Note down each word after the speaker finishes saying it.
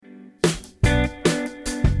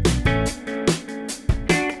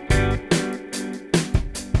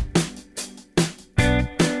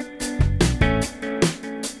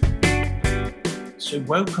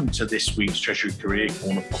welcome to this week's Treasury Career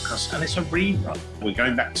Corner podcast, and it's a rerun. We're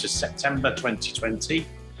going back to September 2020.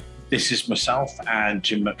 This is myself and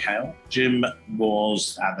Jim McHale. Jim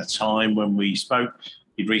was, at the time when we spoke,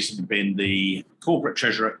 he'd recently been the corporate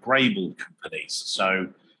treasurer at Grable Companies. So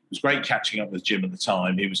it was great catching up with Jim at the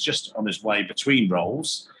time. He was just on his way between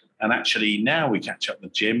roles. And actually now we catch up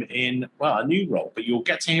with Jim in, well, a new role. But you'll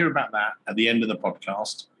get to hear about that at the end of the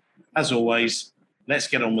podcast. As always, let's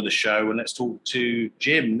get on with the show and let's talk to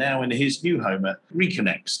Jim now in his new home at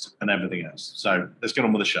Reconext and everything else. So let's get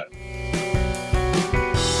on with the show.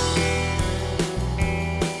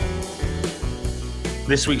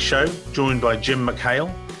 This week's show, joined by Jim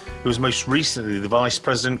McHale, who was most recently the Vice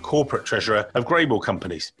President Corporate Treasurer of Grable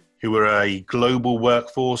Companies, who are a global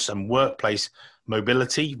workforce and workplace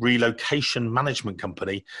mobility relocation management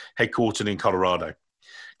company headquartered in Colorado.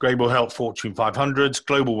 Grable help Fortune 500s,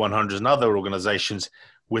 Global 100s and other organizations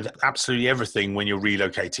with absolutely everything when you're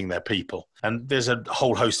relocating their people. And there's a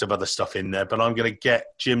whole host of other stuff in there, but I'm going to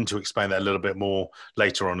get Jim to explain that a little bit more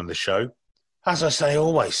later on in the show. As I say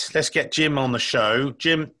always, let's get Jim on the show.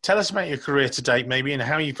 Jim, tell us about your career to date maybe and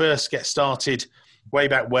how you first get started way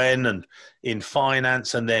back when and in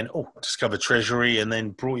finance and then discovered Treasury and then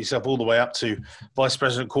brought yourself all the way up to Vice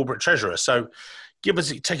President Corporate Treasurer. So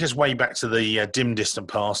take us way back to the dim, distant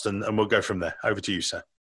past and we'll go from there. Over to you, sir.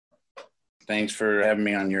 Thanks for having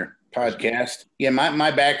me on your podcast. Yeah,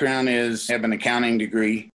 my background is I have an accounting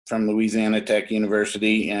degree from Louisiana Tech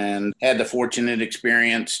University and had the fortunate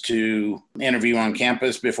experience to interview on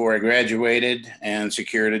campus before I graduated and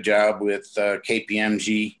secured a job with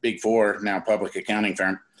KPMG, Big Four, now public accounting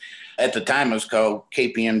firm. At the time, it was called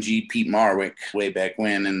KPMG Peat Marwick way back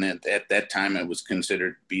when. And at that time, it was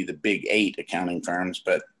considered to be the Big Eight accounting firms,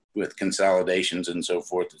 but with consolidations and so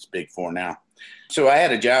forth, it's Big Four now. So I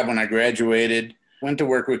had a job when I graduated. Went to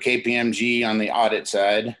work with KPMG on the audit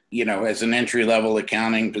side, as an entry-level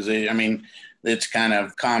accounting position. I mean, it's kind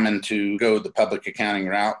of common to go the public accounting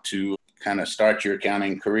route to kind of start your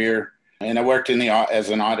accounting career. And I worked as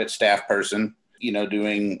an audit staff person,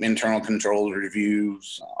 doing internal control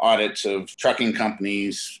reviews, audits of trucking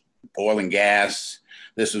companies, oil and gas.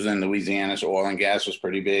 This was in Louisiana, so oil and gas was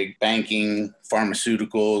pretty big. Banking,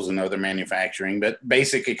 pharmaceuticals, and other manufacturing, but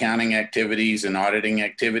basic accounting activities and auditing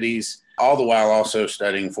activities, all the while also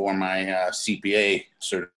studying for my CPA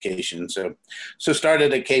certification. So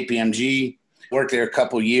started at KPMG, worked there a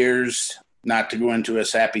couple years, not to go into a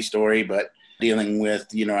sappy story, but dealing with,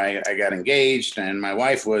 I got engaged and my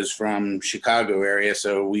wife was from Chicago area.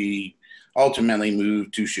 So we ultimately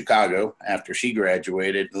moved to Chicago after she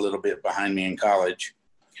graduated, a little bit behind me in college.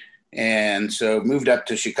 And so moved up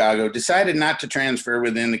to Chicago, decided not to transfer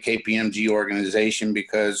within the KPMG organization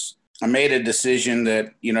because I made a decision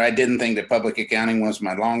that, I didn't think that public accounting was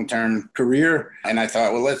my long-term career. And I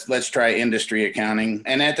thought, well, let's try industry accounting.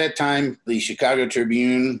 And at that time, the Chicago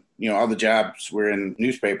Tribune, all the jobs were in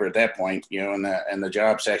newspaper at that point, and the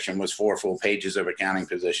job section was 4 full pages of accounting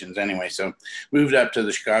positions anyway. So moved up to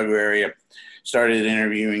the Chicago area, started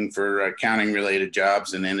interviewing for accounting related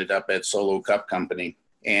jobs and ended up at Solo Cup Company.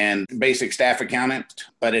 And basic staff accountant,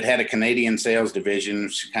 but it had a Canadian sales division,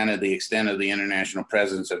 which is kind of the extent of the international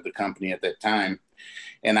presence of the company at that time.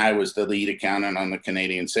 And I was the lead accountant on the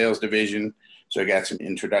Canadian sales division. So I got some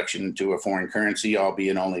introduction to a foreign currency,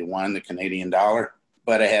 albeit only one, the Canadian dollar.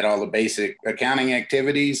 But I had all the basic accounting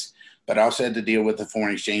activities, but I also had to deal with the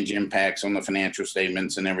foreign exchange impacts on the financial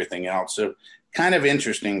statements and everything else. So kind of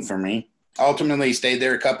interesting for me. Ultimately stayed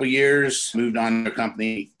there a couple years, moved on to a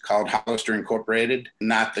company called Hollister Incorporated,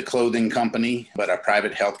 not the clothing company, but a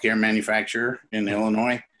private healthcare manufacturer in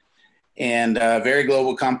Illinois. And a very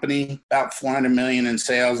global company, about 400 million in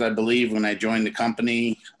sales, I believe, when I joined the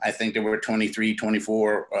company. I think there were 23,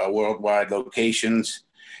 24 worldwide locations.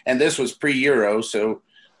 And this was pre-Euro, so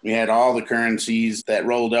we had all the currencies that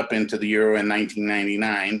rolled up into the Euro in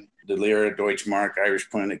 1999, the Lira, Deutschmark, Irish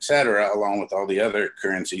Pund, et cetera, along with all the other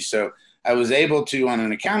currencies. So I was able to, on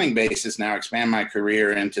an accounting basis now, expand my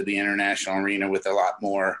career into the international arena with a lot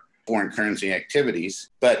more foreign currency activities.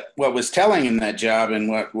 But what was telling in that job and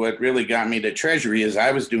what really got me to Treasury is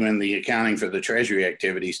I was doing the accounting for the Treasury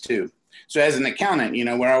activities too. So as an accountant,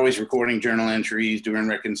 we're always recording journal entries, doing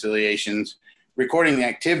reconciliations, recording the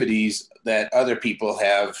activities that other people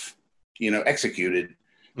have, executed.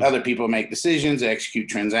 Mm-hmm. Other people make decisions, execute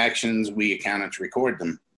transactions, we accountants record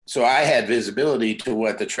them. So I had visibility to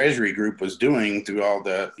what the Treasury group was doing through all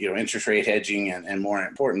the, interest rate hedging and more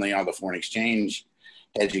importantly, all the foreign exchange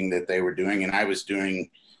hedging that they were doing. And I was doing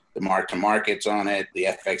the mark to markets on it, the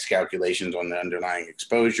FX calculations on the underlying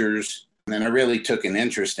exposures. And then I really took an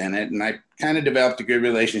interest in it. And I kind of developed a good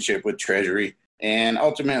relationship with Treasury. And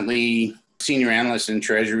ultimately, senior analyst in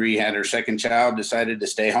Treasury had her second child, decided to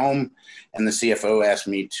stay home. And the CFO asked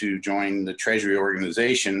me to join the Treasury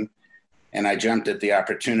organization. And I jumped at the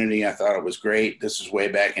opportunity. I thought it was great. This was way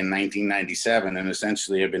back in 1997. And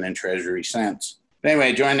essentially, I've been in Treasury since. Anyway,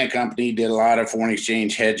 I joined the company, did a lot of foreign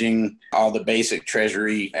exchange hedging, all the basic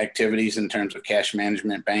Treasury activities in terms of cash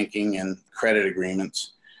management, banking, and credit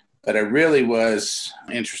agreements. But I really was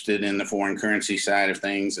interested in the foreign currency side of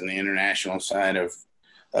things and the international side of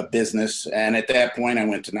business. And at that point, I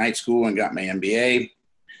went to night school and got my MBA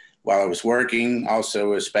while I was working.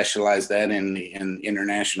 Also specialized that in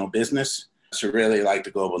international business. So really like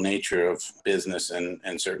the global nature of business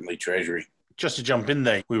and certainly Treasury. Just to jump in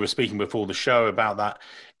there, we were speaking before the show about that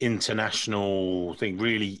international thing.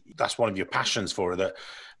 Really, that's one of your passions for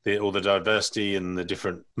it, all the diversity and the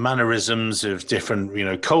different mannerisms of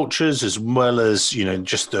different, cultures, as well as,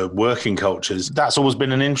 just the working cultures. That's always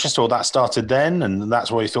been an interest, or that started then, and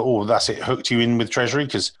that's why you thought, that's it, hooked you in with Treasury?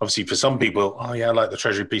 Because obviously for some people, I like the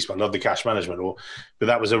Treasury piece, but I love the cash management. But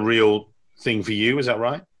that was a real thing for you, is that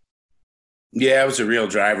right? Yeah, it was a real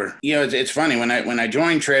driver. It's funny when I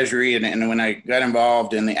joined Treasury and when I got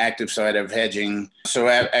involved in the active side of hedging, so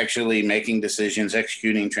actually making decisions,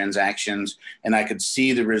 executing transactions, and I could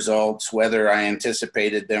see the results, whether I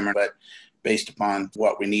anticipated them, but based upon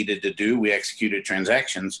what we needed to do, we executed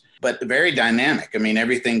transactions. But very dynamic. I mean,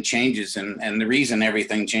 everything changes, and the reason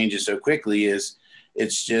everything changes so quickly is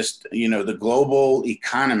it's just, the global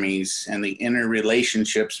economies and the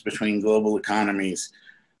interrelationships between global economies.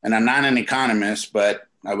 And I'm not an economist, but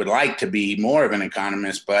I would like to be more of an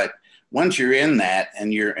economist. But once you're in that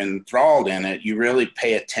and you're enthralled in it, you really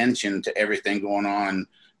pay attention to everything going on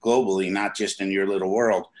globally, not just in your little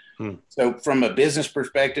world. So from a business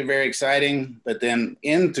perspective, very exciting. But then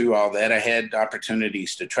into all that, I had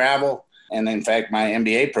opportunities to travel. And in fact, my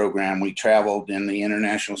MBA program, we traveled in the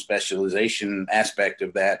international specialization aspect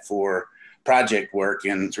of that for project work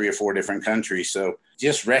in 3 or 4 different countries. So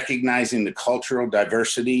just recognizing the cultural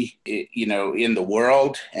diversity, in the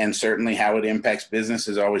world, and certainly how it impacts business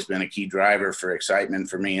has always been a key driver for excitement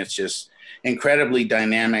for me. It's just incredibly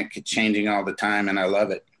dynamic, changing all the time, and I love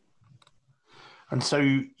it. And so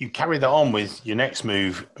you carry that on with your next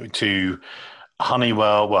move to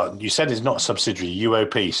Honeywell. Well, you said it's not a subsidiary,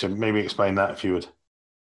 UOP. So maybe explain that if you would.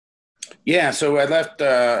 Yeah, so I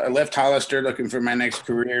left Hollister looking for my next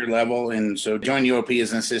career level, and so joined UOP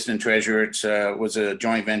as an assistant treasurer. It was a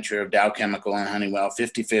joint venture of Dow Chemical and Honeywell,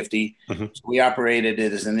 50-50. Mm-hmm. So we operated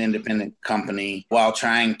it as an independent company while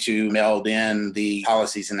trying to meld in the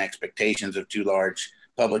policies and expectations of 2 large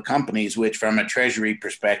public companies, which from a treasury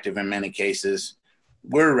perspective, in many cases,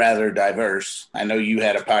 we're rather diverse. I know you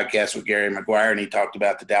had a podcast with Gary McGuire, and he talked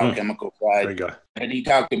about the Dow Chemical side. There you go. And he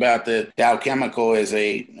talked about the Dow Chemical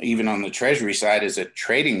even on the Treasury side, as a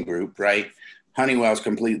trading group, right? Honeywell's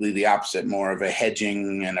completely the opposite, more of a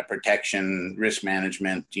hedging and a protection, risk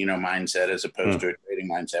management, mindset as opposed to a trading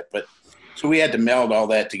mindset. But so we had to meld all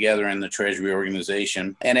that together in the Treasury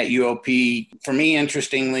organization. And at UOP, for me,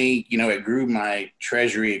 interestingly, it grew my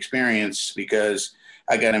Treasury experience because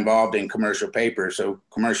I got involved in commercial paper. So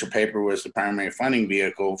commercial paper was the primary funding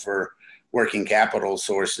vehicle for working capital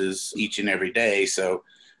sources each and every day. So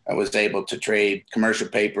I was able to trade commercial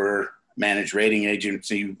paper, manage rating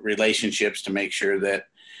agency relationships to make sure that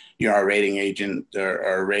our rating agent,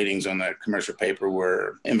 our ratings on the commercial paper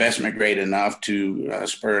were investment grade enough to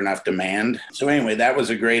spur enough demand. So anyway, that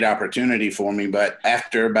was a great opportunity for me. But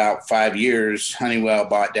after about 5 years, Honeywell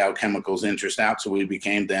bought Dow Chemical's interest out. So we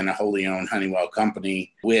became then a wholly owned Honeywell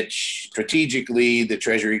company, which strategically the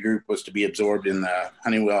Treasury group was to be absorbed in the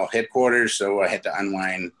Honeywell headquarters. So I had to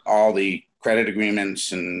unwind all the credit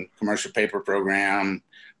agreements and commercial paper program,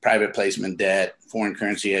 private placement debt, foreign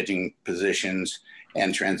currency hedging positions,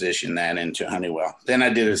 and transition that into Honeywell. Then I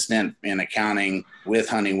did a stint in accounting with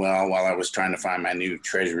Honeywell while I was trying to find my new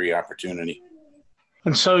Treasury opportunity.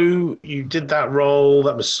 And so you did that role,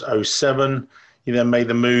 that was 2007. You then made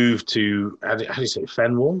the move to, how do you say,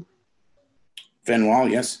 Fenwal? Fenwal,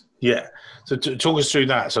 yes. Yeah. So talk us through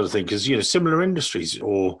that sort of thing, because, similar industries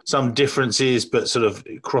or some differences, but sort of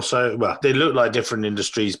crossover. Well, they look like different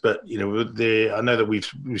industries, but, I know that we've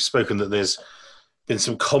spoken that there's been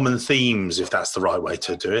some common themes, if that's the right way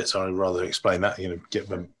to do it. So I'd rather explain that, get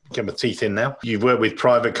my teeth in now. You've worked with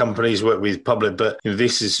private companies, worked with public, but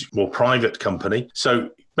this is more private company.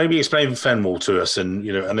 So maybe explain Fenwal to us and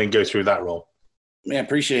then go through that role. Yeah,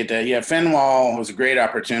 appreciate that. Yeah, Fenwal was a great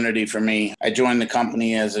opportunity for me. I joined the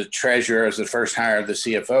company as a treasurer, as the first hire of the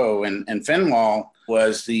CFO. And Fenwal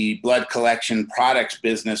was the blood collection products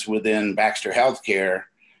business within Baxter Healthcare.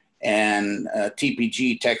 And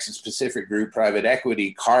TPG, Texas Pacific Group Private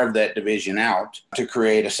Equity, carved that division out to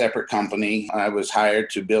create a separate company. I was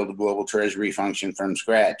hired to build a global treasury function from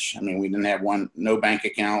scratch. I mean, we didn't have no bank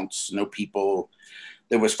accounts, no people.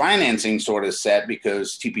 There was financing sort of set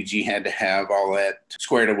because TPG had to have all that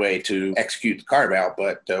squared away to execute the carve out,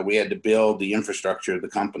 but we had to build the infrastructure of the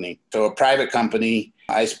company. So a private company,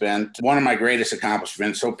 I spent one of my greatest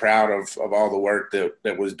accomplishments, so proud of all the work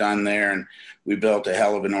that was done there. And we built a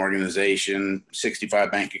hell of an organization,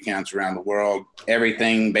 65 bank accounts around the world,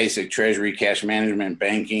 everything, basic treasury, cash management,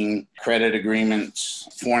 banking, credit agreements,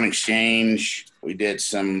 foreign exchange. We did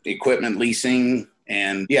some equipment leasing.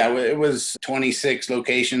 And yeah, it was 26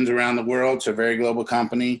 locations around the world, so a very global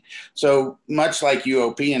company. So much like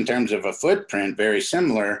UOP in terms of a footprint, very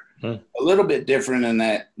similar, a little bit different in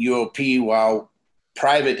that UOP, while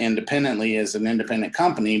private independently, is an independent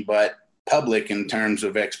company, but public in terms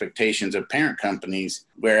of expectations of parent companies,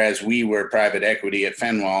 whereas we were private equity at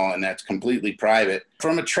Fenwal, and that's completely private.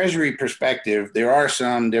 From a treasury perspective, there are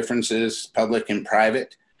some differences, public and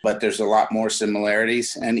private, but there's a lot more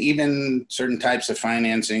similarities, and even certain types of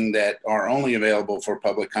financing that are only available for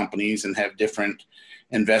public companies and have different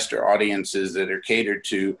investor audiences that are catered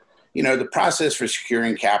to. You know, the process for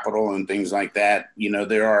securing capital and things like that, you know,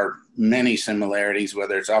 there are many similarities,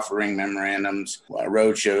 whether it's offering memorandums,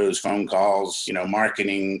 roadshows, phone calls, you know,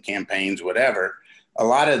 marketing campaigns, whatever. A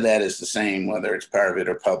lot of that is the same, whether it's private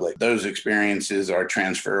or public. Those experiences are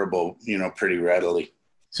transferable, you know, pretty readily.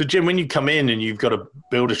 So, Jim, when you come in and you've got to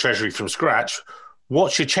build a treasury from scratch,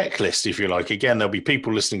 what's your checklist, if you like? Again, there'll be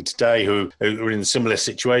people listening today who are in a similar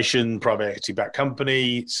situation, private equity-backed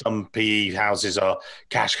company. Some PE houses are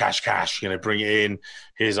cash, you know, bring it in.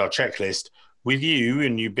 Here's our checklist. With you,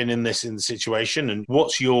 and you've been in the situation, and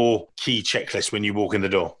what's your key checklist when you walk in the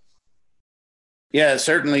door? Yeah,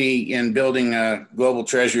 certainly in building a global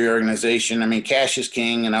treasury organization, I mean, cash is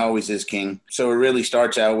king and always is king. So it really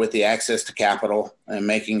starts out with the access to capital and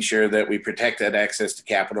making sure that we protect that access to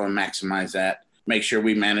capital and maximize that. Make sure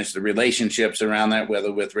we manage the relationships around that,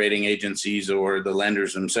 whether with rating agencies or the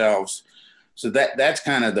lenders themselves. So that's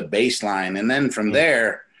kind of the baseline. And then from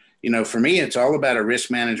there, you know, for me, it's all about a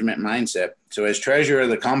risk management mindset. So as treasurer of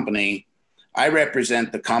the company, I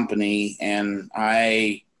represent the company, and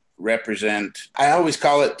I always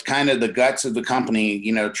call it kind of the guts of the company.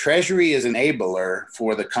 You know, treasury is an enabler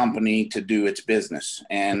for the company to do its business.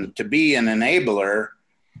 And to be an enabler,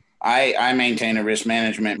 I maintain a risk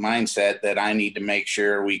management mindset that I need to make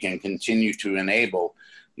sure we can continue to enable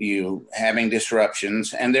you having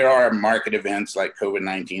disruptions. And there are market events like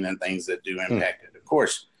COVID-19 and things that do impact it, of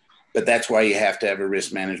course. But that's why you have to have a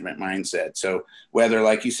risk management mindset. So whether,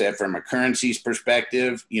 like you said, from a currencies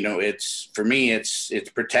perspective, you know, for me, it's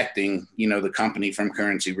protecting, you know, the company from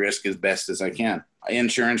currency risk as best as I can.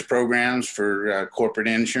 Insurance programs for corporate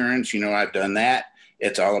insurance, you know, I've done that.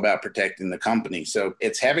 It's all about protecting the company. So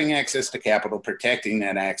it's having access to capital, protecting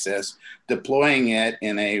that access, deploying it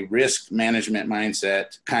in a risk management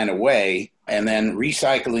mindset kind of way, and then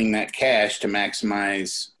recycling that cash to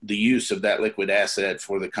maximize the use of that liquid asset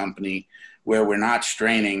for the company, where we're not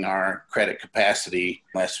straining our credit capacity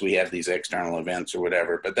unless we have these external events or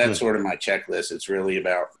whatever. But that's sort of my checklist. It's really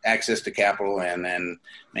about access to capital and then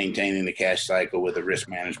maintaining the cash cycle with a risk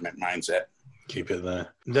management mindset. Keep it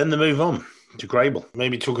there. Then the move on to Grable.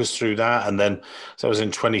 Maybe talk us through that. And then, so it was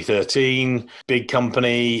in 2013, big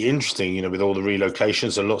company, interesting, you know, with all the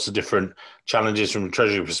relocations and lots of different challenges from a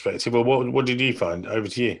treasury perspective. Well, what did you find? Over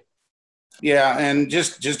to you. Yeah. And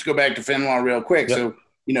just to go back to Fenwal real quick. Yep. So,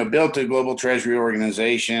 you know, built a global treasury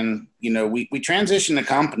organization. You know, we transitioned the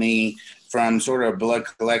company from sort of blood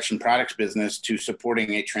collection products business to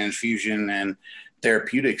supporting a transfusion and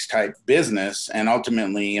therapeutics type business. And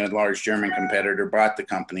ultimately, a large German competitor bought the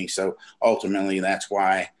company. So ultimately, that's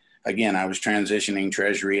why, again, I was transitioning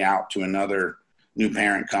treasury out to another new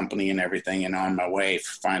parent company and everything, and on my way to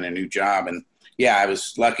find a new job. And yeah, I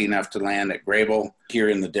was lucky enough to land at Grable here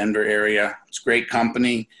in the Denver area. It's a great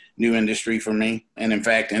company, new industry for me. And in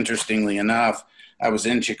fact, interestingly enough, I was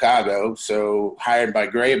in Chicago, so hired by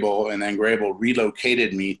Grable, and then Grable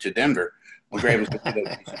relocated me to Denver. Well, Grable's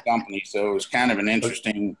a company, so it was kind of an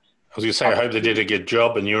interesting. I was going to say, I hope they did a good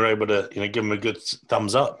job, and you were able to, you know, give them a good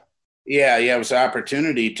thumbs up. Yeah, it was an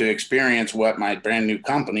opportunity to experience what my brand new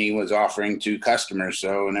company was offering to customers.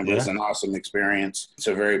 So, and it was an awesome experience.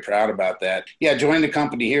 So very proud about that. Yeah, joined the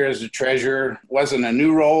company here as a treasurer. Wasn't a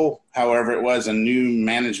new role. However, it was a new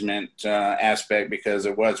management aspect because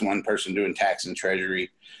it was one person doing tax and treasury.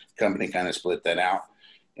 Company kind of split that out.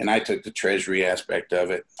 And I took the treasury aspect of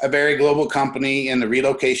it. A very global company in the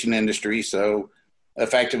relocation industry. So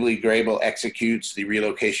Effectively, Grable executes the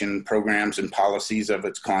relocation programs and policies of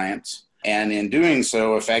its clients. And in doing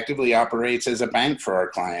so, effectively operates as a bank for our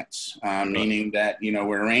clients, meaning that,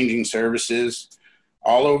 we're arranging services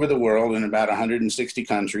all over the world in about 160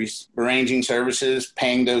 countries, arranging services,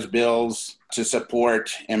 paying those bills to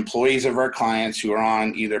support employees of our clients who are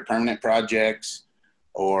on either permanent projects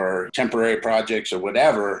or temporary projects or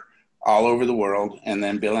whatever all over the world, and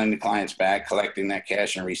then billing the clients back, collecting that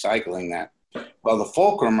cash and recycling that. Well, the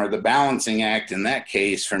fulcrum or the balancing act in that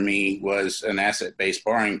case for me was an asset-based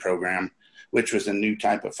borrowing program, which was a new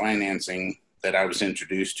type of financing that I was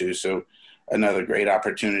introduced to. So another great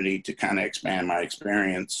opportunity to kind of expand my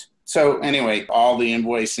experience. So anyway, all the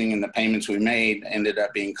invoicing and the payments we made ended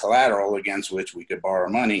up being collateral against which we could borrow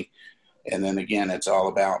money. And then again, it's all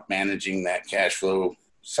about managing that cash flow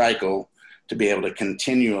cycle to be able to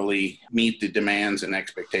continually meet the demands and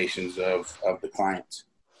expectations of the clients.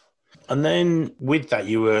 And then with that,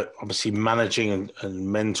 you were obviously managing and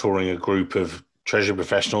mentoring a group of treasury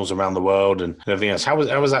professionals around the world and everything else. How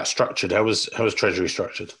was that structured? How was Treasury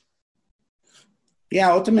structured?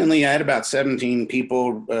 Yeah, ultimately, I had about 17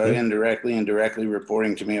 people indirectly and directly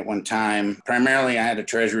reporting to me at one time. Primarily, I had a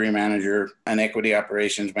treasury manager, an equity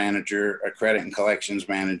operations manager, a credit and collections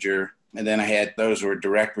manager. And then I had those who were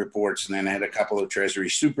direct reports. And then I had a couple of treasury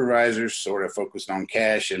supervisors sort of focused on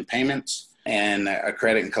cash and payments, and a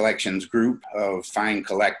credit and collections group of fine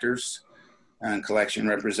collectors and collection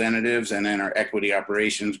representatives. And then our equity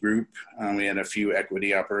operations group, we had a few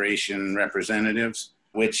equity operation representatives,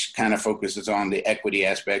 which kind of focuses on the equity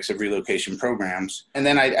aspects of relocation programs. And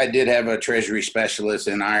then I did have a treasury specialist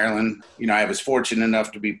in Ireland. I was fortunate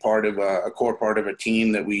enough to be part of a core part of a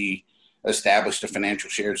team that we established a financial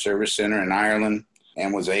shared service center in Ireland,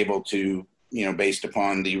 and was able to, based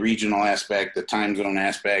upon the regional aspect, the time zone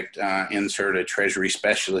aspect, insert a treasury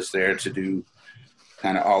specialist there to do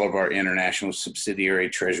kind of all of our international subsidiary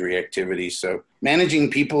treasury activities. So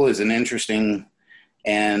managing people is an interesting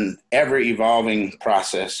and ever evolving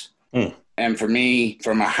process. And for me,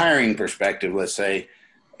 from a hiring perspective, let's say,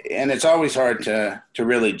 and it's always hard to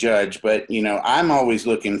really judge, but, I'm always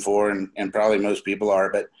looking for, and probably most people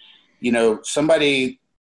are, but, somebody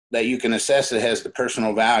that you can assess that has the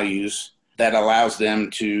personal values that allows them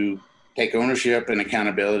to take ownership and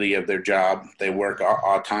accountability of their job. They work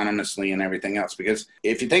autonomously and everything else. Because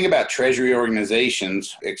if you think about treasury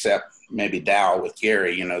organizations, except maybe Dow with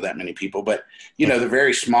Gary, that many people, but, they're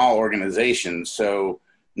very small organizations. So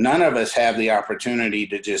none of us have the opportunity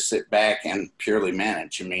to just sit back and purely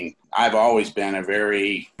manage. I mean, I've always been a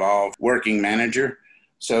very involved working manager.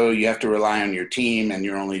 So you have to rely on your team, and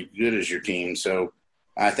you're only good as your team. So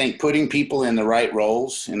I think putting people in the right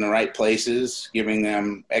roles, in the right places, giving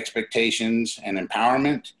them expectations and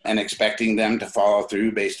empowerment, and expecting them to follow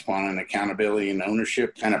through based upon an accountability and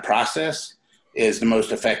ownership kind of process is the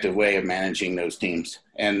most effective way of managing those teams.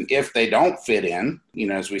 And if they don't fit in,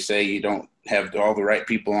 as we say, you don't have all the right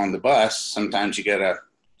people on the bus, sometimes you got to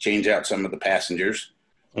change out some of the passengers,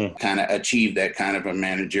 kind of achieve that kind of a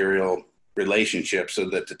managerial relationship so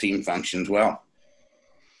that the team functions well.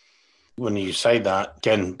 When you say that,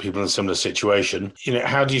 again, people in a similar situation,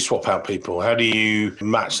 how do you swap out people? How do you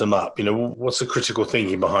match them up? What's the critical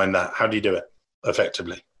thinking behind that? How do you do it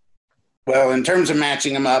effectively? Well, in terms of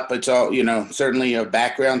matching them up, it's all, certainly a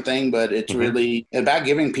background thing, but it's really about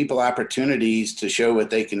giving people opportunities to show what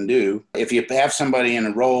they can do. If you have somebody in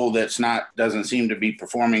a role doesn't seem to be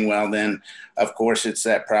performing well, then of course it's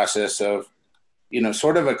that process of,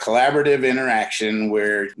 sort of a collaborative interaction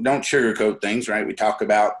where you don't sugarcoat things, right? We talk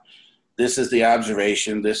about, this is the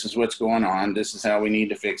observation, this is what's going on, this is how we need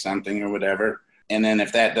to fix something or whatever. And then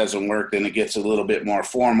if that doesn't work, then it gets a little bit more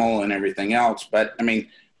formal and everything else. But I mean,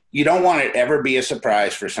 you don't want it ever be a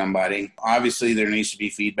surprise for somebody. Obviously, there needs to be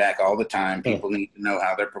feedback all the time. People need to know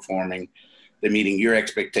how they're performing. They're meeting your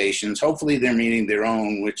expectations. Hopefully they're meeting their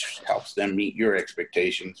own, which helps them meet your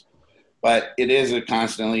expectations. But it is a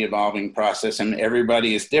constantly evolving process, and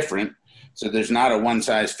everybody is different. So there's not a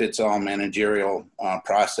one-size-fits-all managerial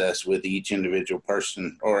process with each individual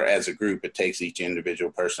person, or as a group, it takes each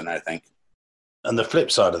individual person, I think. And the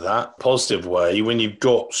flip side of that, positive way, when you've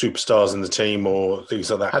got superstars in the team or things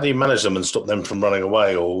like that, how do you manage them and stop them from running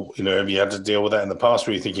away? Or, have you had to deal with that in the past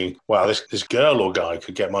where you're thinking, wow, this girl or guy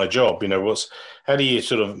could get my job? How do you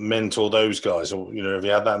sort of mentor those guys? Or, have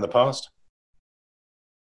you had that in the past?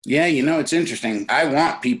 Yeah, it's interesting. I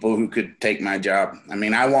want people who could take my job. I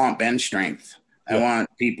mean, I want bench strength. Yeah. I want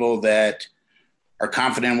people that are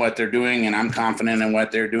confident in what they're doing, and I'm confident in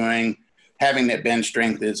what they're doing. Having that bench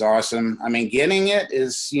strength is awesome. I mean, getting it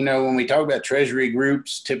is, when we talk about treasury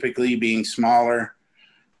groups, typically being smaller,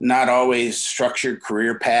 not always structured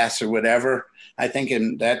career paths or whatever. I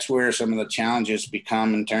think that's where some of the challenges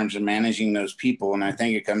become in terms of managing those people. And I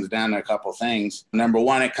think it comes down to a couple things. Number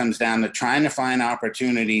one, it comes down to trying to find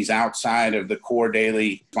opportunities outside of the core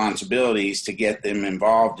daily responsibilities to get them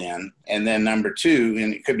involved in. And then number two,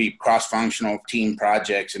 and it could be cross-functional team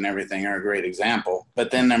projects and everything are a great example. But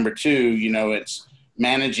then number two, it's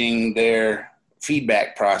managing their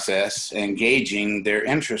feedback process, engaging their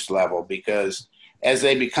interest level, because as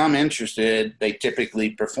they become interested, they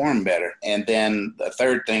typically perform better. And then the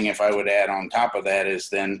third thing, if I would add on top of that, is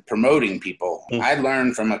then promoting people. I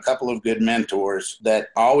learned from a couple of good mentors that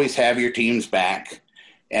always have your team's back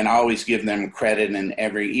and always give them credit in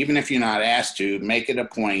even if you're not asked to, make it a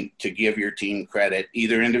point to give your team credit,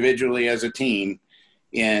 either individually as a team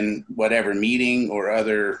in whatever meeting or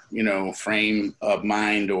other, frame of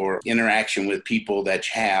mind or interaction with people that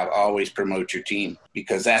you have. Always promote your team,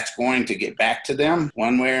 because that's going to get back to them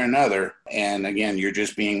one way or another. And again, you're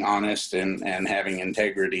just being honest and having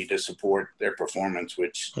integrity to support their performance,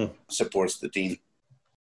 which supports the team.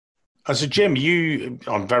 So, Jim,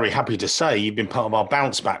 I'm very happy to say you've been part of our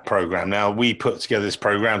Bounce Back program. Now, we put together this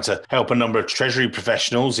program to help a number of Treasury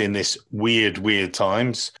professionals in this weird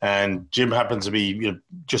times. And Jim happens to be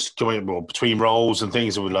just going between roles and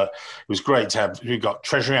things. It was great to have. We've got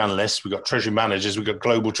Treasury analysts, we've got Treasury managers, we've got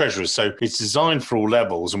global treasurers. So it's designed for all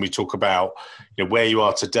levels. And we talk about where you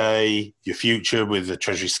are today, your future with the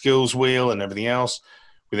Treasury skills wheel and everything else.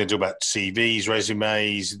 We then talk about CVs,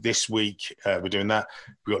 resumes. This week, we're doing that.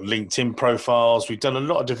 We've got LinkedIn profiles. We've done a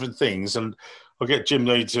lot of different things. And I'll get Jim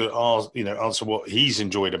to answer what he's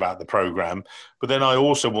enjoyed about the program. But then I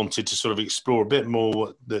also wanted to sort of explore a bit more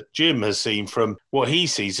what that Jim has seen from what he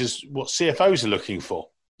sees as what CFOs are looking for,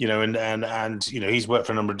 and he's worked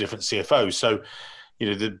for a number of different CFOs. So,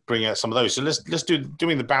 to bring out some of those. So let's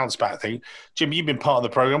doing the bounce back thing. Jim, you've been part of the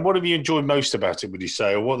program. What have you enjoyed most about it, would you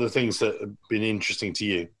say? Or what are the things that have been interesting to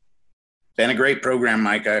you? Been a great program,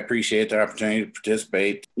 Mike. I appreciate the opportunity to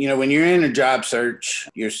participate. When you're in a job search,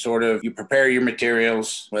 you prepare your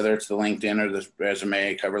materials, whether it's the LinkedIn or the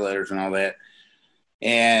resume, cover letters and all that.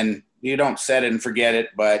 And you don't set it and forget it,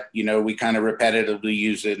 but, we kind of repetitively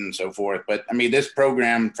use it and so forth. But this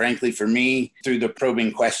program, frankly, for me, through the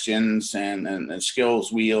probing questions and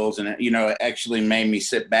skills wheels, and, it actually made me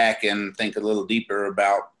sit back and think a little deeper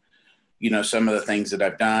about, some of the things that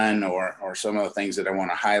I've done or some of the things that I want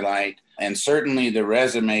to highlight. And certainly the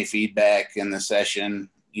resume feedback in the session,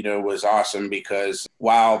 was awesome, because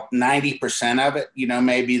while 90% of it,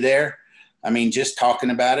 may be there, just talking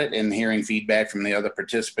about it and hearing feedback from the other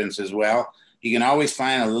participants as well, you can always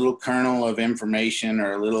find a little kernel of information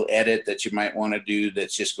or a little edit that you might want to do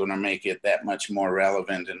that's just going to make it that much more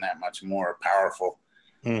relevant and that much more powerful.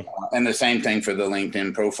 And the same thing for the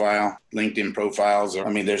LinkedIn profile. LinkedIn profiles,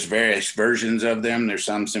 there's various versions of them. There's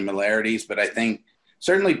some similarities, but I think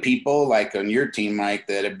certainly people like on your team, Mike,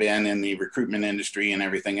 that have been in the recruitment industry and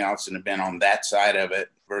everything else and have been on that side of it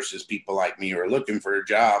versus people like me who are looking for a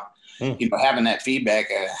job, having that feedback,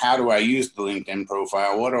 how do I use the LinkedIn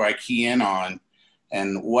profile? What do I key in on?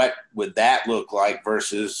 And what would that look like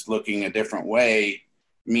versus looking a different way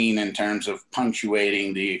mean in terms of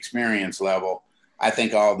punctuating the experience level? I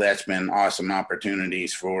think all that's been awesome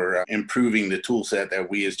opportunities for improving the tool set that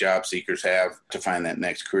we as job seekers have to find that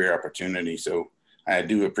next career opportunity. So I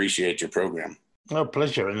do appreciate your program. Oh,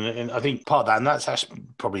 pleasure. And I think part of that, and that's actually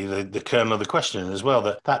probably the kernel of the question as well,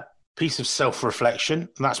 that piece of self-reflection.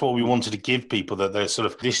 And that's what we wanted to give people, that they're sort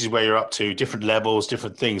of, this is where you're up to, different levels,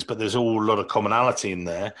 different things, but there's all a lot of commonality in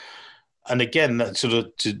there. And again, that sort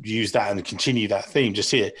of to use that and continue that theme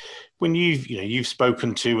just here, when you've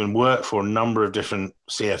spoken to and worked for a number of different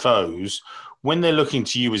CFOs, when they're looking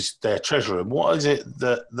to you as their treasurer, what is it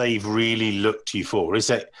that they've really looked to you for? Is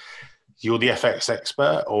it you're the FX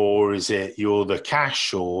expert, or is it you're the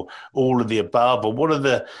cash, or all of the above? Or what are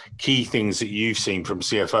the key things that you've seen from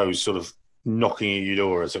CFOs sort of knocking at your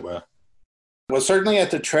door, as it were? Well, certainly at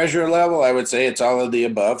the treasurer level, I would say it's all of the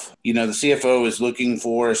above. The CFO is looking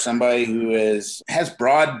for somebody who has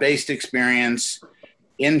broad-based experience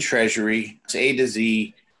in treasury, it's A to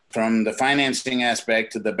Z, from the financing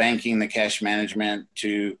aspect to the banking, the cash management,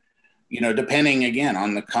 to depending again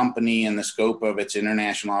on the company and the scope of its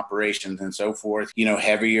international operations and so forth,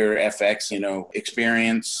 heavier FX,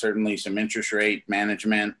 experience, certainly some interest rate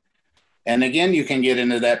management. And again, you can get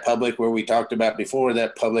into that public where we talked about before,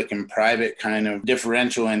 that public and private kind of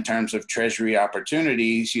differential in terms of treasury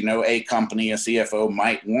opportunities. A company, a CFO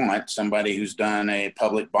might want somebody who's done a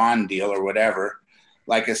public bond deal or whatever.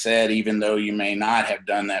 Like I said, even though you may not have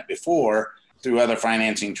done that before, through other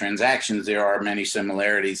financing transactions, there are many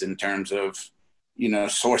similarities in terms of,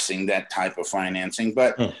 sourcing that type of financing.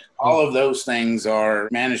 But all of those things are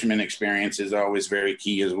management experience is always very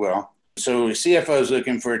key as well. So CFO is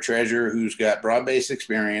looking for a treasurer who's got broad-based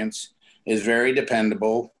experience, is very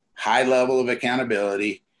dependable, high level of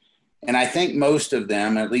accountability. And I think most of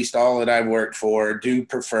them, at least all that I've worked for, do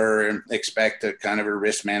prefer and expect a kind of a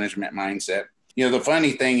risk management mindset. The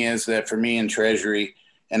funny thing is that for me in Treasury,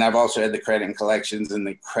 and I've also had the credit and collections and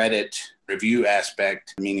the credit review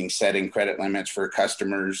aspect, meaning setting credit limits for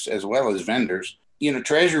customers as well as vendors.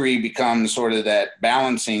 Treasury becomes sort of that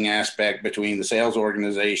balancing aspect between the sales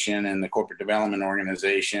organization and the corporate development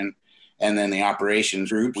organization, and then the operations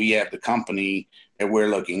group. We have the company that we're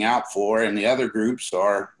looking out for, and the other groups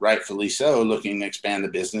are rightfully so looking to expand the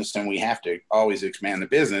business, and we have to always expand the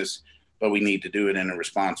business, but we need to do it in a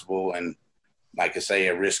responsible and, like I say,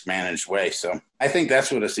 a risk managed way. So I think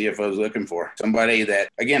that's what a CFO is looking for. Somebody that,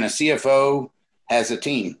 again, a CFO has a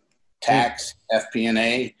team, tax,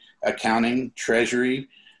 FP&A, accounting, treasury,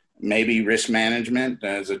 maybe risk management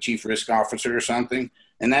as a chief risk officer or something.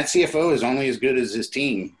 And that CFO is only as good as his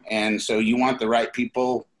team. And so you want the right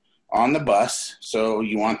people on the bus. So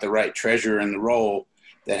you want the right treasurer in the role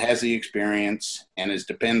that has the experience and is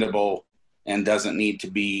dependable and doesn't need to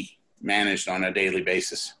be managed on a daily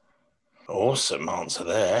basis. Awesome answer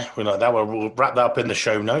there. We like that. We'll wrap that up in the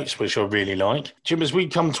show notes, which I really like. Jim, as we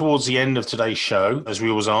come towards the end of today's show, as we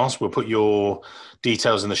always ask, we'll put your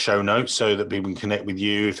details in the show notes so that people can connect with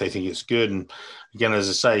you if they think it's good. And again, as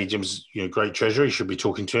I say, Jim's great treasurer. You should be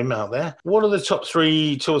talking to him out there. What are the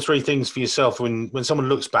two or three things for yourself when someone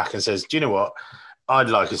looks back and says, do you know what? I'd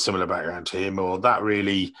like a similar background to him, or that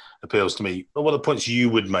really appeals to me. What are the points you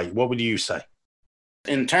would make? What would you say?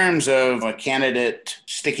 In terms of a candidate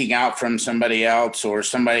sticking out from somebody else or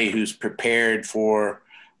somebody who's prepared for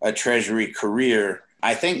a treasury career,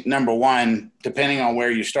 I think number one, depending on where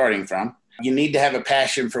you're starting from, you need to have a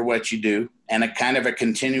passion for what you do and a kind of a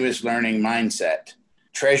continuous learning mindset.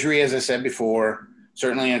 Treasury, as I said before,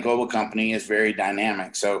 certainly in a global company, is very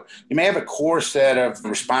dynamic. So you may have a core set of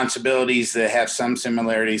responsibilities that have some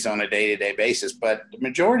similarities on a day-to-day basis, but the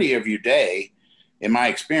majority of your day, in my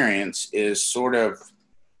experience, is sort of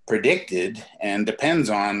predicted and depends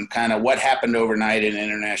on kind of what happened overnight in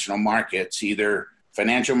international markets, either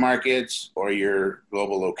financial markets or your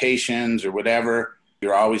global locations or whatever.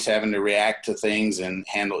 You're always having to react to things and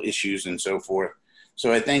handle issues and so forth.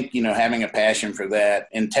 So I think, having a passion for that,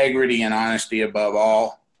 integrity and honesty above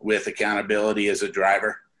all, with accountability as a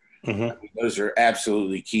driver. Mm-hmm. Those are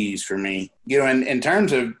absolutely keys for me. In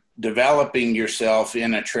terms of developing yourself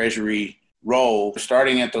in a treasury role,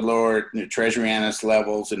 starting at the lower treasury analyst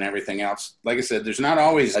levels and everything else. Like I said, there's not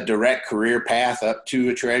always a direct career path up to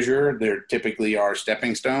a treasurer. There typically are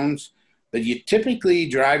stepping stones, but you typically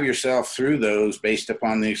drive yourself through those based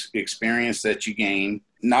upon the experience that you gain.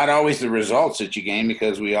 Not always the results that you gain,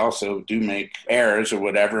 because we also do make errors or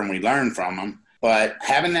whatever and we learn from them. But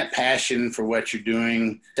having that passion for what you're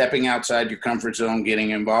doing, stepping outside your comfort zone, getting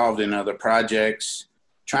involved in other projects,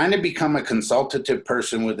 trying to become a consultative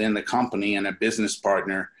person within the company and a business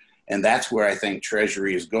partner. And that's where I think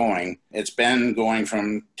Treasury is going. It's been going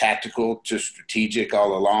from tactical to strategic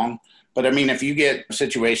all along. But if you get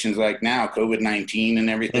situations like now, COVID-19 and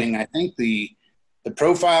everything, I think the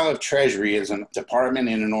profile of Treasury as a department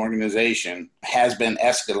in an organization has been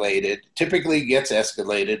escalated, typically gets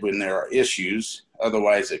escalated when there are issues.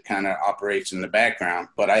 Otherwise, it kind of operates in the background.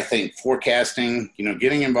 But I think forecasting,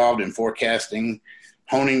 getting involved in forecasting,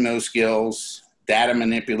 honing those skills, data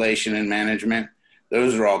manipulation and management,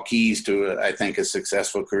 those are all keys to, I think, a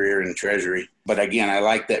successful career in Treasury. But again, I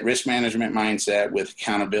like that risk management mindset with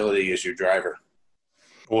accountability as your driver.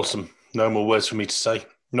 Awesome. No more words for me to say.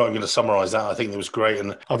 Not even going to summarize that. I think that was great.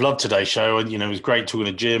 And I've loved today's show. And, it was great talking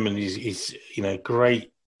to Jim, and he's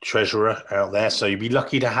great treasurer out there. So you'd be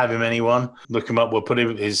lucky to have him, anyone. Look him up. We'll put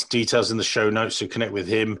his details in the show notes to connect with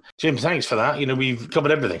him. Jim, thanks for that. We've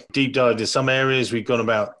covered everything. Deep dived in some areas. We've gone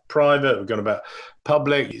about private. We've gone about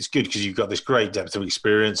public. It's good because you've got this great depth of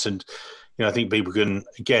experience. And, I think people can,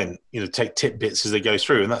 again, take tidbits as they go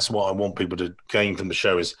through. And that's what I want people to gain from the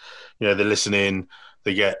show is, they listen in.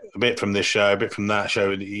 They get a bit from this show, a bit from that show.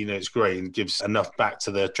 And, it's great and gives enough back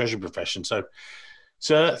to the treasury profession. So,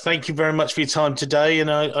 sir, thank you very much for your time today. And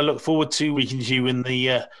I look forward to speaking to you in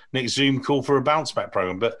the next Zoom call for a bounce back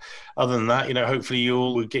program. But other than that, hopefully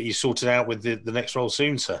we'll get you sorted out with the next role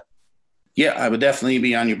soon, sir. Yeah, I would definitely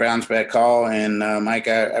be on your bounce back call. And Mike,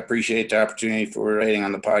 I appreciate the opportunity for writing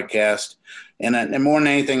on the podcast. And more than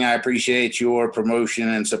anything, I appreciate your promotion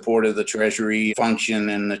and support of the Treasury function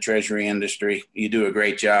and the Treasury industry. You do a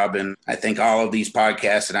great job. And I think all of these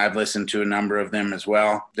podcasts, and I've listened to a number of them as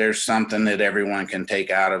well, there's something that everyone can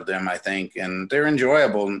take out of them, I think. And they're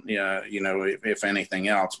enjoyable, if anything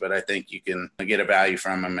else. But I think you can get a value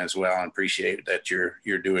from them as well, and appreciate that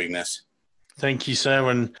you're doing this. Thank you, sir.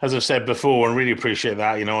 And as I've said before, I really appreciate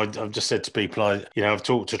that. I've just said to people, I've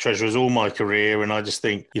talked to treasurers all my career, and I just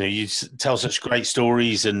think, you tell such great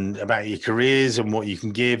stories and about your careers and what you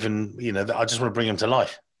can give, and I just want to bring them to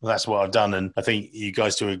life. That's what I've done, and I think you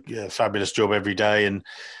guys do a fabulous job every day. And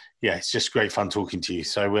yeah, it's just great fun talking to you.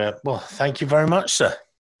 So, well, thank you very much, sir.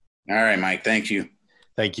 All right, Mike. Thank you.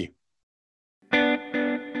 Thank you.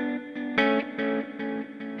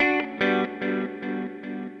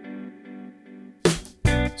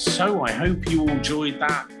 So I hope you all enjoyed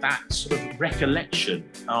that sort of recollection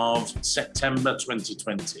of September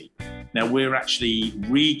 2020. Now we're actually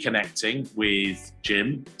reconnecting with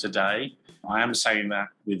Jim today. I am saying that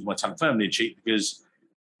with my tongue firmly in cheek because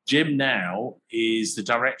Jim now is the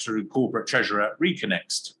Director and Corporate Treasurer at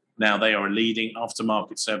Reconext. Now they are a leading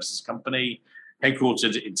aftermarket services company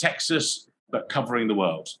headquartered in Texas, but covering the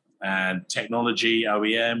world. And technology,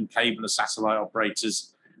 OEM, cable and satellite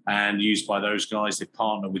operators, and used by those guys. They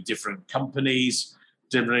partner with different companies,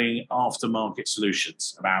 delivering aftermarket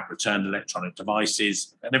solutions about returned electronic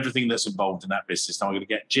devices and everything that's involved in that business. Now I'm going to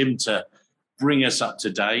get Jim to bring us up to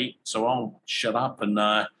date. So I'll shut up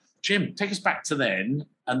and Jim, take us back to then,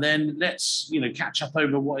 and then let's catch up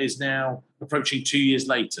over what is now approaching 2 years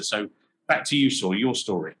later. So back to you, Saul, your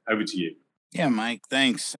story. Over to you. Yeah, Mike,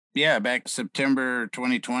 thanks. Yeah, back September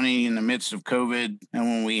 2020 in the midst of COVID, and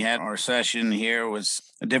when we had our session here, was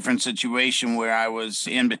a different situation where I was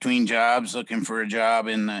in between jobs looking for a job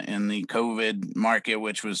in the COVID market,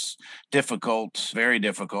 which was difficult, very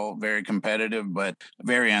competitive, but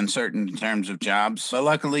very uncertain in terms of jobs. But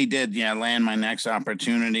luckily did land my next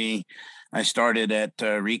opportunity. I started at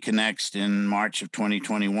Reconext in March of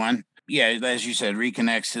 2021. Yeah, as you said,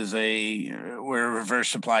 Reconext is we're a reverse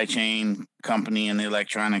supply chain company in the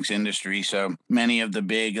electronics industry. So many of the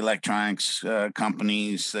big electronics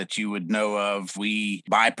companies that you would know of, we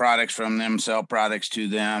buy products from them, sell products to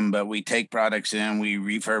them, but we take products in, we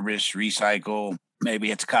refurbish, recycle.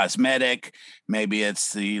 Maybe it's cosmetic, maybe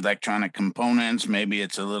it's the electronic components, maybe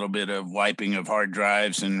it's a little bit of wiping of hard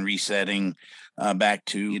drives and resetting back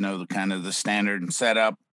to, the kind of the standard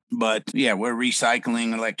setup. But yeah, we're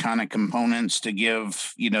recycling electronic components to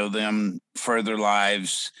give, them further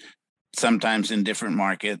lives, sometimes in different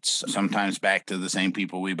markets, sometimes back to the same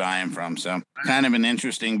people we buy them from. So kind of an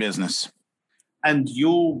interesting business. And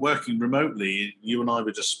you're working remotely. You and I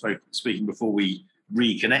were just speaking before we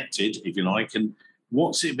reconnected, if you like. And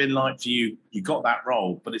what's it been like for you? You got that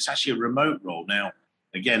role, but it's actually a remote role. Now,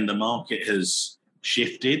 again, the market has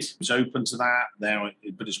shifted. It's open to that now,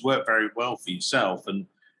 but it's worked very well for yourself. And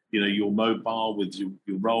you're mobile with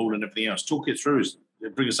your role and everything else. Talk it through,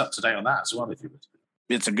 bring us up to date on that as well, if you would.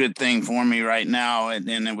 It's a good thing for me right now, and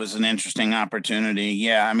it was an interesting opportunity.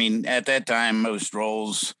 Yeah, I mean, at that time, most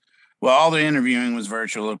roles, all the interviewing was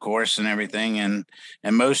virtual, of course, and everything, and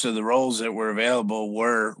most of the roles that were available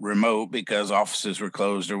were remote because offices were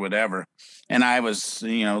closed or whatever. And I was,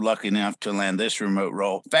 lucky enough to land this remote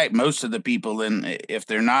role. In fact, most of the people if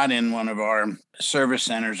they're not in one of our service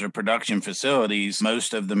centers or production facilities,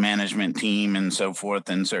 most of the management team and so forth,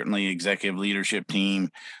 and certainly executive leadership team,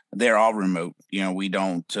 they're all remote. We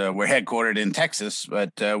don't, we're headquartered in Texas,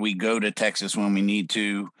 but we go to Texas when we need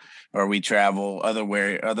to, or we travel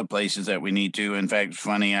other places that we need to. In fact, it's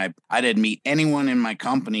funny, I didn't meet anyone in my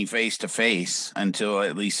company face to face until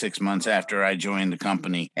at least 6 months after I joined the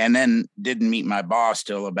company, and then didn't meet my boss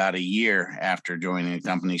till about a year after joining the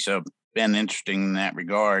company. So been interesting in that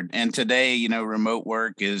regard. And today, remote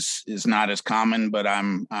work is not as common, but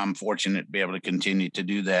I'm fortunate to be able to continue to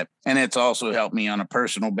do that. And it's also helped me on a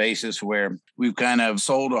personal basis where we've kind of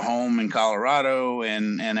sold a home in Colorado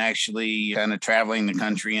and actually kind of traveling the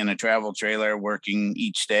country in a travel trailer, working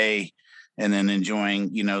each day, and then enjoying,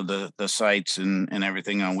 the sites and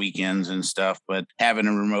everything on weekends and stuff. But having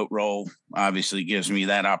a remote role obviously gives me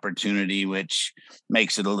that opportunity, which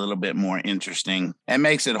makes it a little bit more interesting and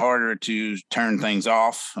makes it harder to turn things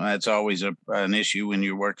off. It's always an issue when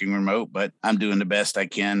you're working remote, but I'm doing the best I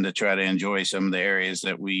can to try to enjoy some of the areas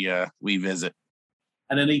that we visit.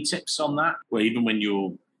 And any tips on that? Well, even when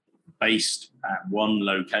you're based at one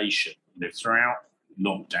location, throughout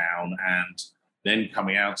lockdown and then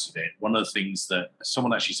coming out of it, one of the things that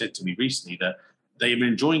someone actually said to me recently, that they were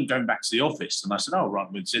enjoying going back to the office. And I said, oh, right.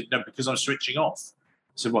 We said, no, because I'm switching off.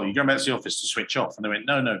 I said, well, you're going back to the office to switch off. And they went,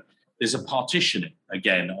 no, there's a partitioning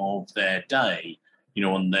again of their day,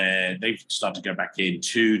 they've started to go back in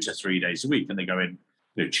 2 to 3 days a week, and they go in,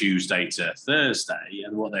 Tuesday to Thursday.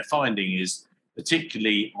 And what they're finding is,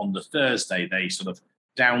 particularly on the Thursday, they sort of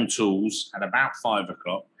down tools at about 5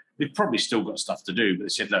 o'clock. They've probably still got stuff to do, but they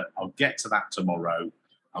said, look, I'll get to that tomorrow.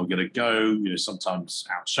 I'm going to go, sometimes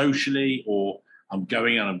out socially, or I'm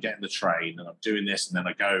going and I'm getting the train and I'm doing this, and then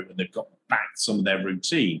I go, and they've got back some of their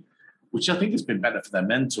routine, which I think has been better for their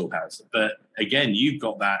mental health. But again, you've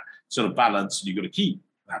got that sort of balance, and you've got to keep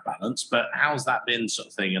that balance. But how's that been, sort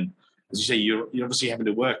of thing? And as you say, you're obviously having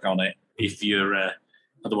to work on it. If you're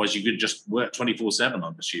otherwise, you could just work 24/7.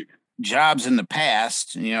 I'm assuming. Jobs in the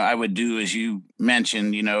past, I would do as you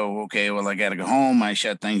mentioned. Okay, well, I got to go home. I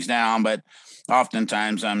shut things down, but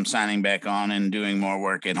oftentimes I'm signing back on and doing more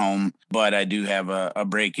work at home. But I do have a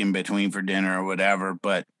break in between for dinner or whatever.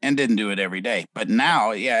 And didn't do it every day. But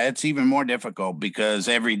now, it's even more difficult because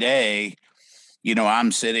every day,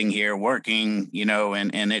 I'm sitting here working,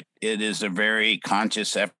 and it is a very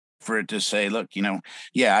conscious effort for it to say, look,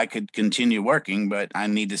 I could continue working, but I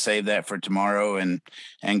need to save that for tomorrow and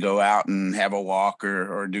go out and have a walk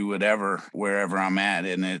or do whatever, wherever I'm at.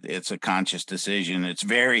 And it's a conscious decision.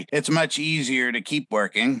 It's much easier to keep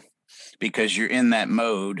working because you're in that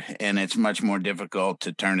mode, and it's much more difficult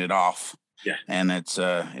to turn it off. Yeah. And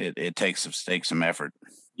it takes some effort.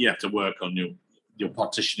 You have to work on your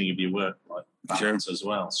partitioning of your work balance as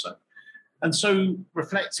well. So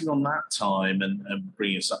reflecting on that time and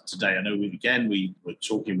bringing us up to date, I know we were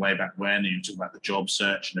talking way back when, and you talk about the job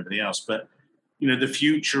search and everything else, but the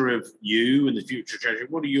future of you and the future of Treasury,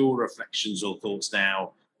 what are your reflections or thoughts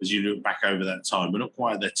now as you look back over that time? We're not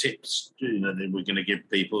quite the tips that we're going to give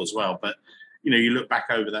people as well, but you look back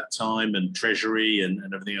over that time and Treasury and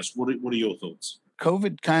everything else. What are your thoughts?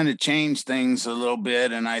 COVID kind of changed things a little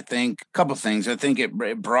bit, and I think a couple of things. I think it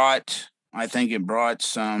brought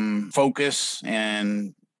some focus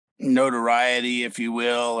and notoriety, if you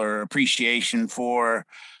will, or appreciation for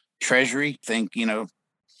Treasury. I think,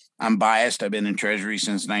 I'm biased. I've been in Treasury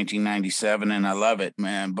since 1997, and I love it,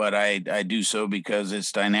 man. But I do so because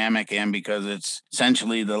it's dynamic and because it's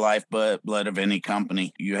essentially the lifeblood of any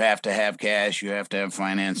company. You have to have cash. You have to have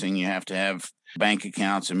financing. You have to have bank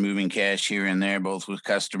accounts and moving cash here and there, both with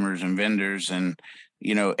customers and vendors. And,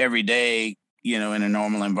 every day, in a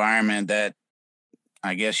normal environment, that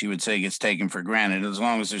I guess you would say gets taken for granted. As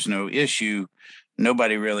long as there's no issue,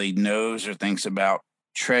 nobody really knows or thinks about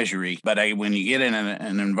Treasury. But when you get in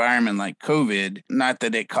an environment like COVID, not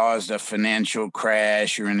that it caused a financial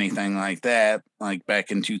crash or anything like that, like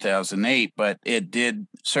back in 2008, but it did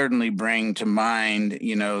certainly bring to mind,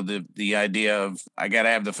 the idea of I got to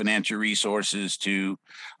have the financial resources to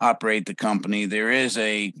operate the company. There is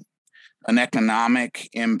an economic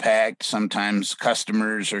impact. Sometimes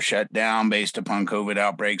customers are shut down based upon COVID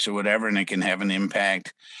outbreaks or whatever, and it can have an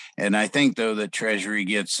impact. And I think, though, that Treasury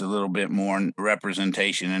gets a little bit more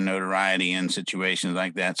representation and notoriety in situations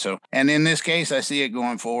like that. So, and in this case, I see it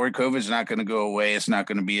going forward. COVID's not going to go away. It's not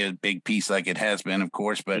going to be a big piece like it has been, of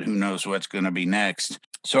course, but who knows what's going to be next.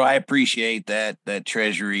 So I appreciate that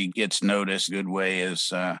Treasury gets noticed. A good way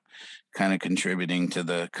is kind of contributing to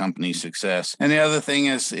the company's success. And the other thing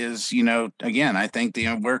is, again, I think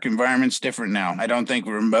the work environment's different now. I don't think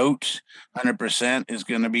remote 100% is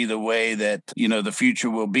going to be the way that, the future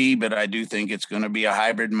will be, but I do think it's going to be a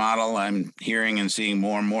hybrid model. I'm hearing and seeing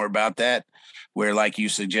more and more about that, where, like you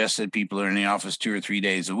suggested, people are in the office 2 or 3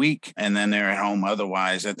 days a week, and then they're at home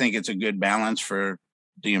otherwise. I think it's a good balance for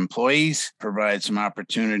the employees, provide some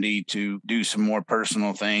opportunity to do some more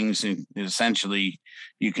personal things. And essentially,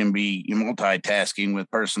 you can be multitasking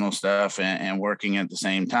with personal stuff and working at the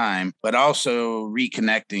same time, but also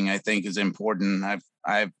reconnecting, I think, is important.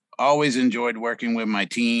 I've always enjoyed working with my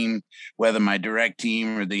team, whether my direct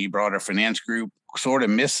team or the broader finance group. Sort of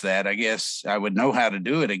miss that. I guess I would know how to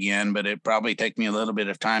do it again, but it probably take me a little bit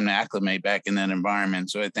of time to acclimate back in that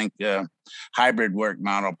environment. So I think hybrid work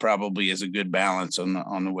model probably is a good balance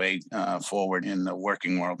on the way forward in the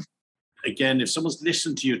working world. Again, if someone's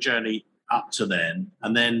listened to your journey up to then,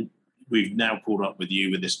 and then we've now caught up with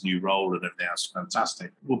you with this new role and everything else,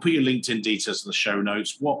 fantastic. We'll put your LinkedIn details in the show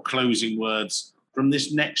notes. What closing words from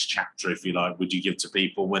this next chapter, if you like, would you give to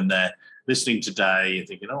people when they're listening today and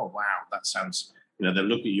thinking, oh, wow, that sounds... they'll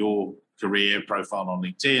look at your career profile on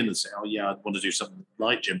LinkedIn and say, oh, yeah, I want to do something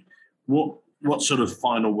like Jim. What sort of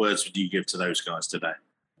final words would you give to those guys today?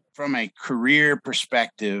 From a career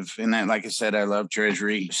perspective, and that, like I said, I love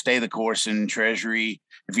Treasury. Stay the course in Treasury.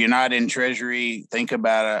 If you're not in Treasury, think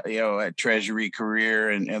about a Treasury career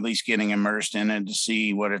and at least getting immersed in it to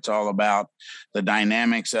see what it's all about, the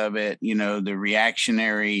dynamics of it, the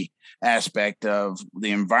reactionary aspect of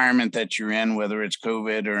the environment that you're in, whether it's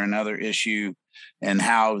COVID or another issue, and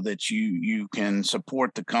how that you can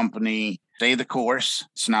support the company. Stay the course.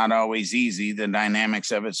 It's not always easy. The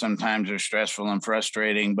dynamics of it sometimes are stressful and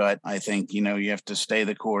frustrating, but I think, you have to stay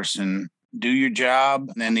the course and do your job.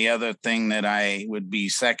 And then the other thing that I would be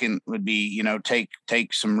second would be,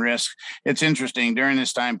 take some risks. It's interesting. During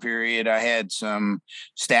this time period, I had some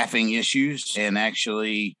staffing issues and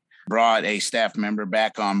actually brought a staff member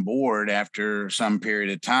back on board after some period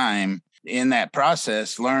of time. In that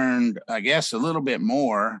process, learned, I guess, a little bit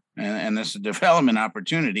more, and this is a development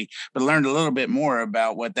opportunity, but learned a little bit more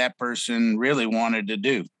about what that person really wanted to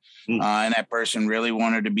do. And that person really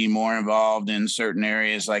wanted to be more involved in certain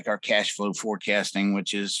areas like our cash flow forecasting,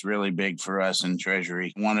 which is really big for us in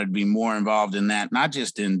Treasury. Wanted to be more involved in that, not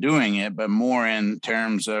just in doing it, but more in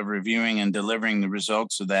terms of reviewing and delivering the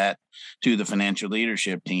results of that to the financial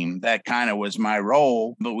leadership team. That kind of was my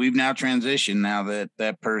role, but we've now transitioned now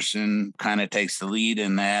that person kind of takes the lead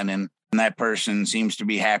in that. And that person seems to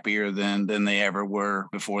be happier than they ever were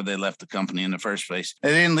before they left the company in the first place. They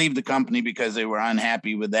didn't leave the company because they were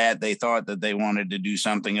unhappy with that. They thought that they wanted to do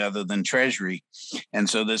something other than Treasury. And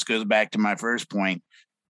so this goes back to my first point.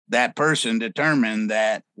 That person determined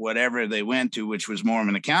that whatever they went to, which was more of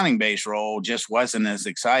an accounting-based role, just wasn't as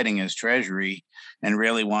exciting as Treasury, and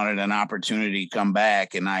really wanted an opportunity to come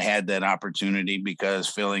back. And I had that opportunity because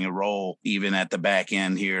filling a role, even at the back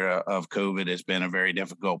end here of COVID, has been a very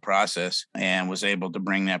difficult process, and was able to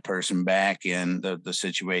bring that person back, and the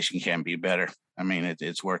situation can be better. I mean,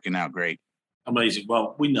 it's working out great. Amazing.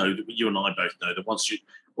 Well, we know that you and I both know that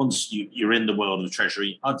once you're in the world of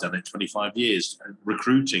Treasury, I've done it 25 years,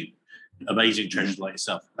 recruiting amazing treasurers like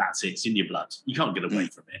yourself. That's it. It's in your blood. You can't get away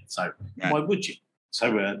from it. So why would you?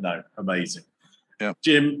 So no, amazing. Yeah.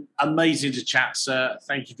 Jim, amazing to chat, sir.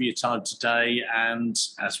 Thank you for your time today. And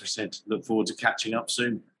as we said, look forward to catching up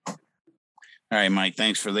soon. All right, Mike,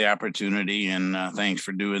 thanks for the opportunity, and thanks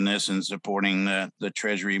for doing this and supporting the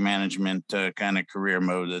Treasury management kind of career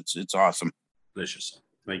mode. It's awesome. Pleasure, sir.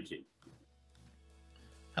 Thank you.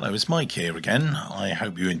 Hello, it's Mike here again. I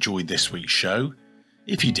hope you enjoyed this week's show.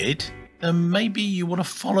 If you did, then maybe you want to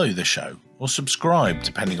follow the show or subscribe,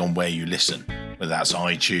 depending on where you listen, whether that's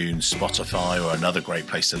iTunes, Spotify, or another great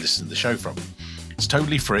place to listen to the show from. It's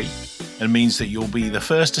totally free and means that you'll be the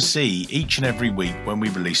first to see each and every week when we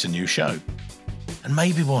release a new show. And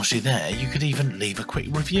maybe whilst you're there, you could even leave a quick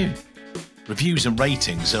review. Reviews and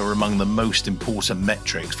ratings are among the most important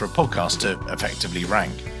metrics for a podcast to effectively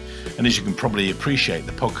rank. And as you can probably appreciate,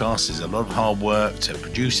 the podcast is a lot of hard work to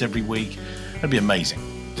produce every week. It'd be amazing.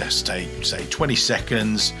 Just take, say, 20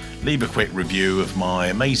 seconds, leave a quick review of my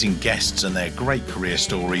amazing guests and their great career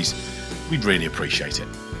stories. We'd really appreciate it.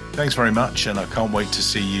 Thanks very much, and I can't wait to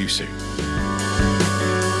see you soon.